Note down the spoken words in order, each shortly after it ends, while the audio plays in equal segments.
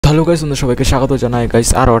Hello guys, তোমরা সবাইকে স্বাগত জানাই গাইস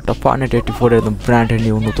আরও একটা ফারলাইট 84 এর ব্র্যান্ড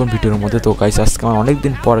নিউ নতুন ভিডিওর মধ্যে। তো গাইস আজকে আমার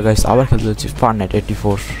অনেকদিন পর গাইস আবার খেলতে যাচ্ছি ফারলাইট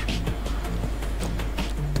 84।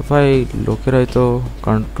 তো ভাই লোকের হয়তো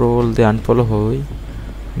কন্ট্রোল দিয়ে আনফলো হই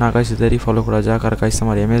না গাইস, এদেরই ফলো করা যাক। আর গাইস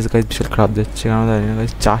আমার এমএস গাইস বিশাল খারাপ যাচ্ছে, কারণ জানি না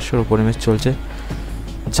গাইস 400-র উপর এমএস চলছে।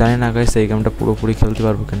 জানি না গাইস এই গেমটা পুরোপুরি খেলতে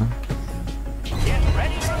পারবো কিনা।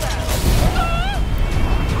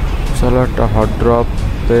 চলো একটা হট ড্রপ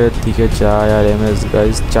দিকে যায়। আর এমএস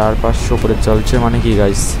গাইস 400-500 করে চলছে, মানে কি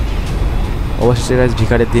গাইস অবশ্যই গাইস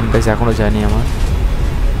ভিকারের দিন গাইস এখনো যায়নি আমার।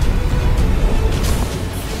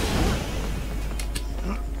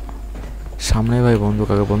 সামনে ভাই বন্দুক,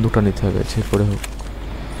 আগে বন্দুকটা নিতে হবে যে করে হোক।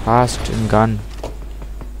 ফাস্ট গান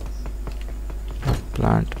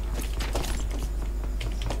plant,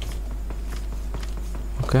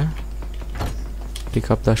 okay pick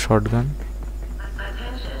up the short gun.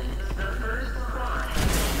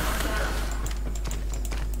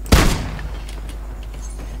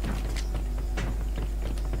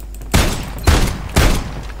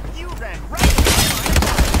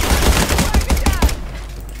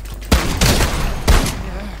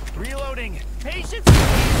 Patience,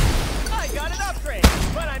 I got an upgrade,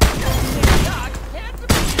 but I'm still not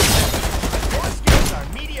handsome. Your skills are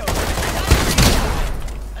mediocre.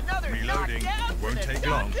 Another Reloading knockdown won't for the take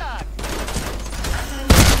long. duck.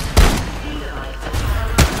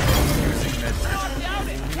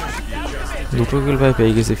 দুটো কিল ভাই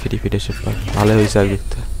পেয়ে গেছি free ফিরে সে পার, ভালো হয়েছে আর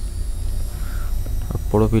দেখতে।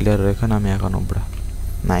 বড় player এখানে আমি এখন ওপরা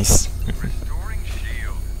নাইস।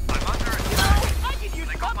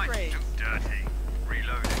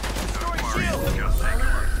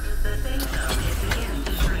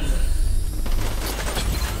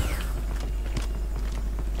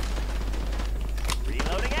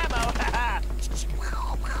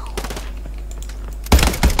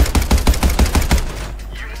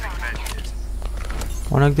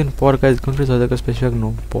 অনেকদিন পর গাইজ কন্ট্রি তাদেরকে স্পেশাল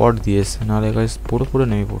বট দিয়েছে, নাহলে গাইজ পুরো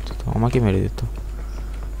নেমে পড়তো, তো আমাকে মেরে দিত।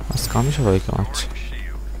 আজকে আমি সবাইকে মারছি।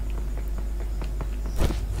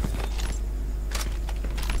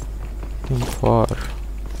 ফর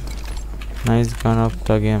নাইস গান অফ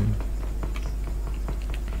দ্য গেম,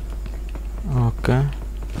 ওকে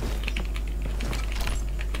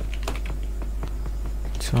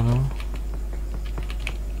চলো।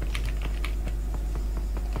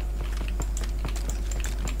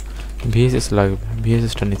 ভিএসএস লাগবে,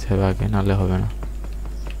 ভিএসএসটা নিতে হবে আগে, নাহলে হবে না।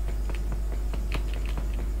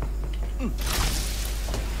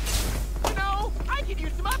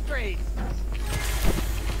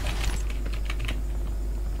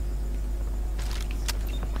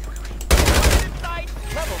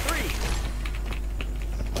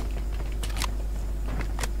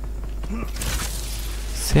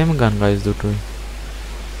 সেম গান গাইজ দুটোই।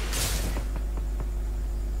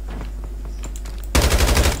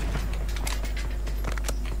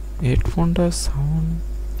 হেডফোনটা সাউন্ড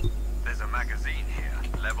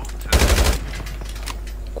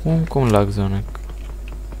কম লাগছে অনেক।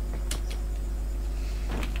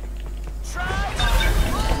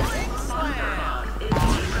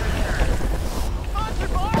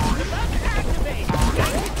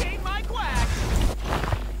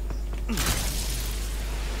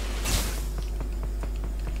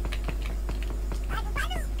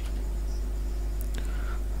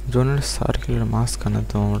 জোনের সার্কেলের মাঝখানে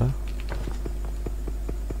তো আমরা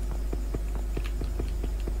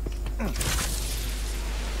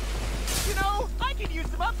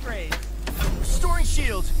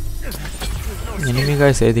এনিমি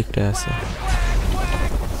গাইস এই দিকটায় আছে,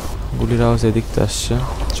 গুলির আওয়াজ এদিকতে আসছে।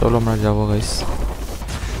 চলো আমরা যাবো গাইস।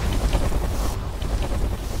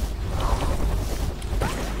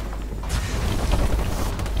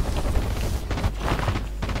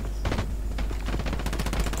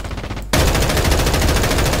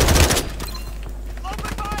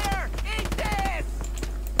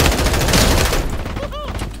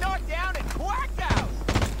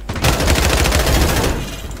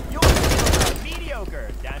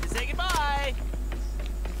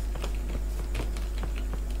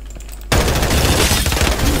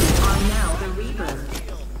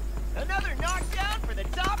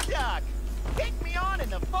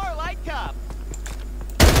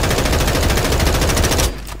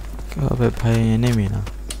 अबे भाई एनिमी ना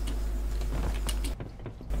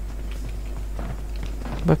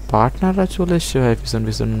भाई पार्टनारরা চলে এসেছে ভাই পিছন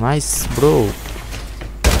পিছন। Nice bro.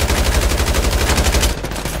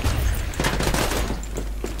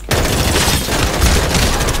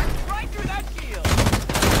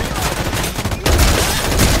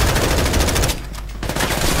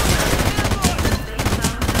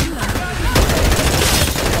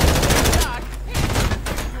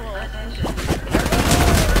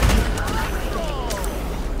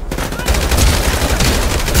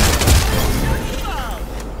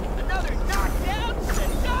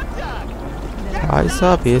 ভাই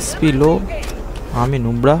সাহেব এসপি লো আমি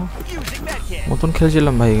নুবড়া Using medkit. মতন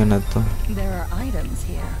খেলছিলাম ভাই এখানে তো There are items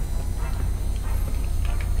here.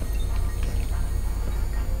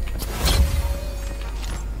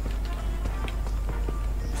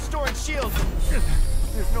 Restoring shields.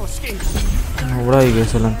 There's no escape. নুবড়াই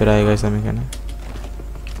গেছিলাম প্রায় গাইস আমি এখানে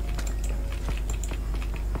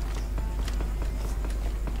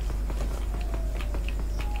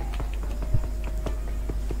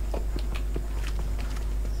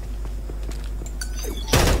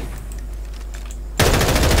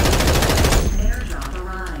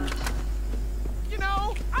You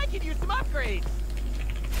know, I could use some upgrades.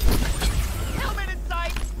 Helmet in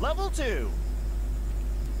sight. Level 2.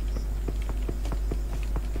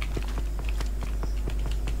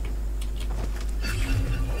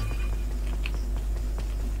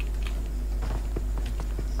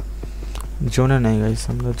 জোনে নাই গাইস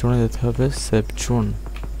আমরা জোনে যেতে হবে সেফ জোন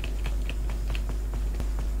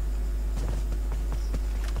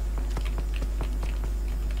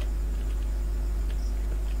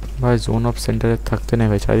ভাই জোন অফ সেন্টারে থাকতে নেই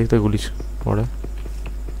ভাই চারিদিক থেকে গুলি পড়ে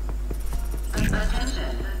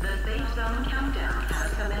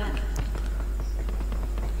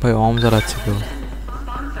ভাই অম জ্বালাচ্ছে কেউ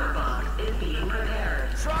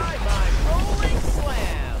Try my rolling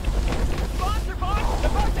slam. Sponsor box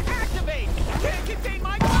about to activate. Can't contain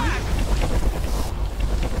my blast.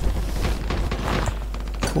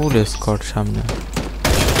 Full escort সামনে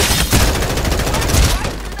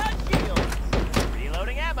That shield.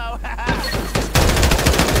 Reloading ammo.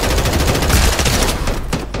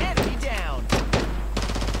 Enemy down.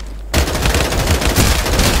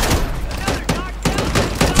 Another knockdown.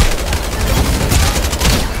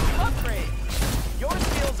 Upgrade. Your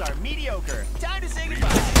skills are mediocre. Time to say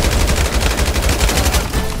goodbye.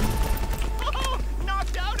 Oh,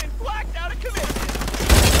 knocked out and blacked out of commission.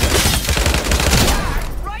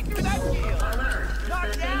 Right through that shield.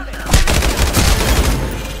 Knocked down and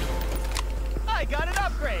I got an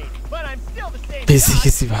upgrade, but I'm still the same. বেশি guy.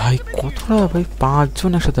 গেছি ভাই কতটা ভাই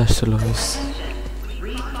পাঁচজন একসাথে আসছিল guys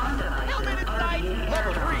Helmet in sight.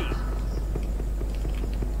 Level 3.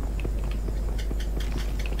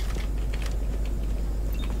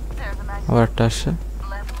 আবার একটা আসছে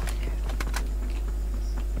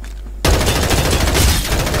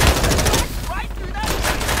Right through that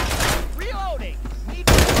shield. Reloading. Need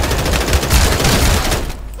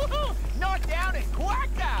Woohoo! Knocked down and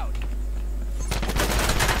quacked out.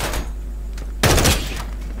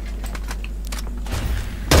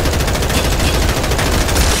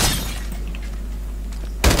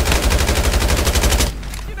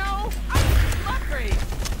 You know, I need some upgrades.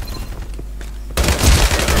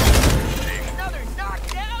 Another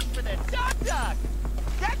knockdown for the Duck Duck.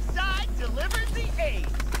 Deck side delivers the ace.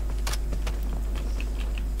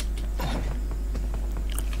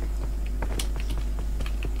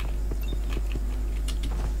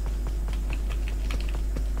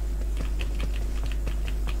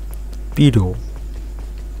 পিডো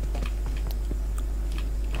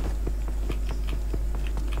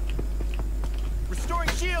Restoring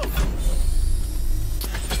shield.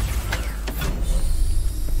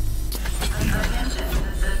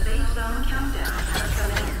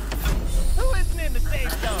 Who isn't in the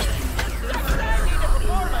safe zone? Ducks I need to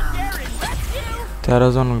perform a daring rescue.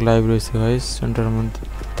 13 John live রয়েছে guys সেন্টারের মধ্যে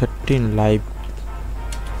 13 live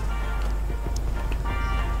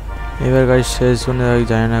এবার guys শেষ জোনে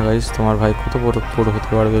জানি না guys তোমার ভাই কত বড় বড় হতে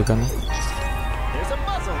পারবে এখানে There's a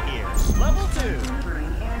muzzle here. Level 2.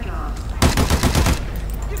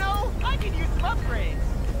 You know, I could use some upgrades.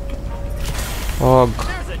 অগ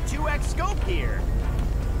There's a 2x scope here.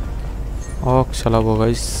 অগ চালাবো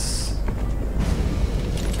গাইস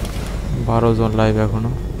 12 জন লাইভ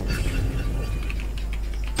এখনো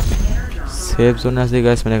সেফ জোনে আছে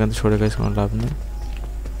গাইস মানে এখান থেকে সরে গাইস কোনো লাভ নেই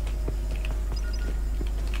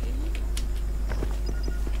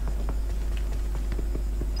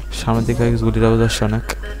সামনের দিকে গুলির আওয়াজ আসছে অনেক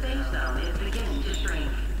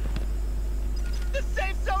The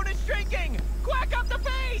safe zone is shrinking. Quack up the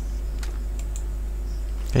base.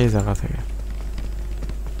 এই জায়গা থেকে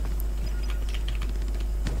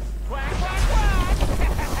Quack, quack, quack.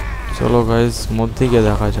 চলো গাইস মধ্যে গিয়ে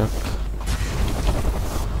দেখা যাক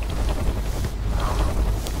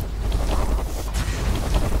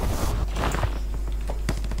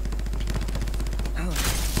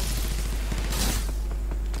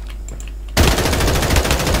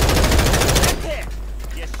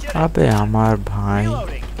You should আবে আমার ভাই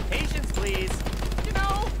Reloading. Patience, please. You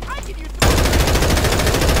know, I could use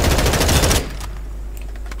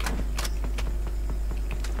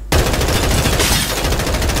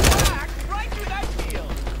Whack right through that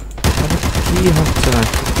shield. কি হচ্ছে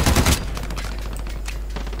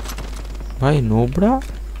ভাই Nubra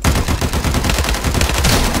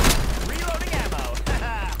Reloading ammo.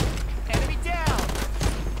 Enemy down.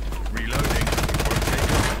 Reloading.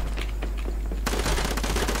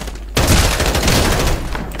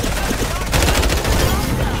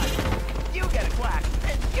 You get a quack,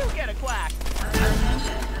 and you get a quack.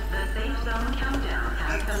 The safe zone countdown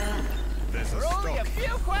has commenced. There's a We're only a stock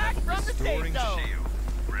few quacks from the safe restoring zone. shield.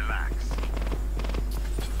 Relax.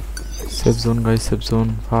 Safe zone guys safe zone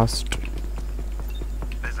fast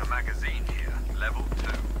There's a magazine here. Level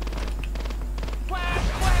 2. Quack,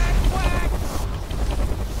 quack, quack.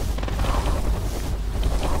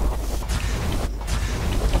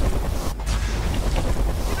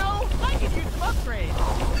 You know, I could use some upgrades.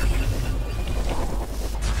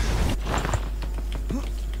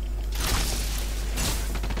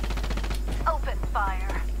 Open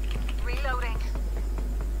fire. Reloading.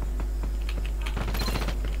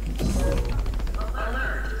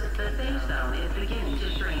 Alert. The safe zone is beginning to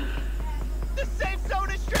shrink. The safe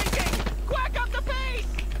zone is shrinking. Quack up the pace.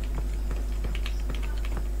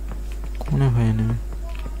 কোনে ভাই enemy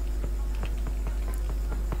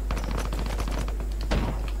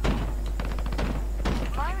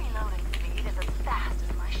My reloading speed is as fast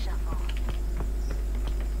as my shuffle.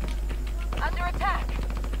 Under attack.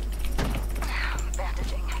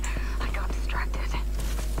 Bandaging. I got distracted.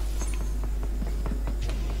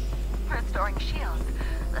 Restoring shields.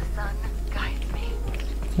 The sun guides me.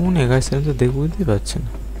 কোনে guys আমি তো দেখতে পাচ্ছি না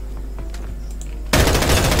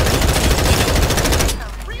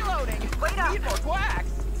Reloading. Wait up. Need more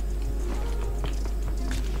quacks.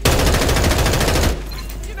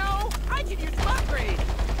 You know, I could use some upgrades.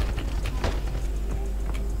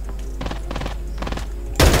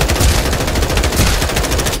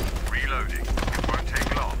 Reloading. It won't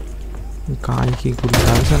take long. গায়ে কি গুলি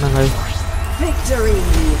লাগছে না গাইস Victory!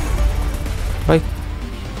 ভাই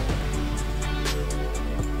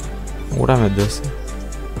ওরা মেরে দিয়েছে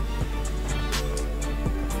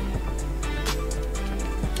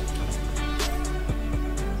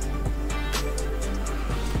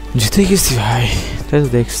জিতে গেছি ভাই তাই তো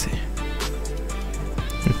দেখছি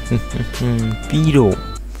পিরো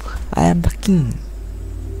I am the king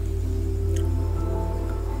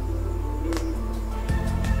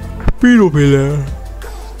পিরো player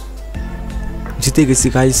জিতে গেছি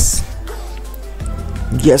গাইস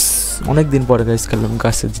ইয়েস অনেকদিন পরে গাইস খেললাম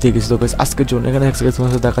গাছে জিতে গেছি তো গাইস আজকের জন্য এখানে তোমার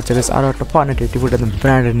সাথে দেখাচ্ছে গাইস আরও একটা ফান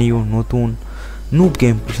ব্র্যান্ড নিউ নতুন নুব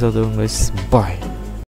গেম সাথে গাইস বাই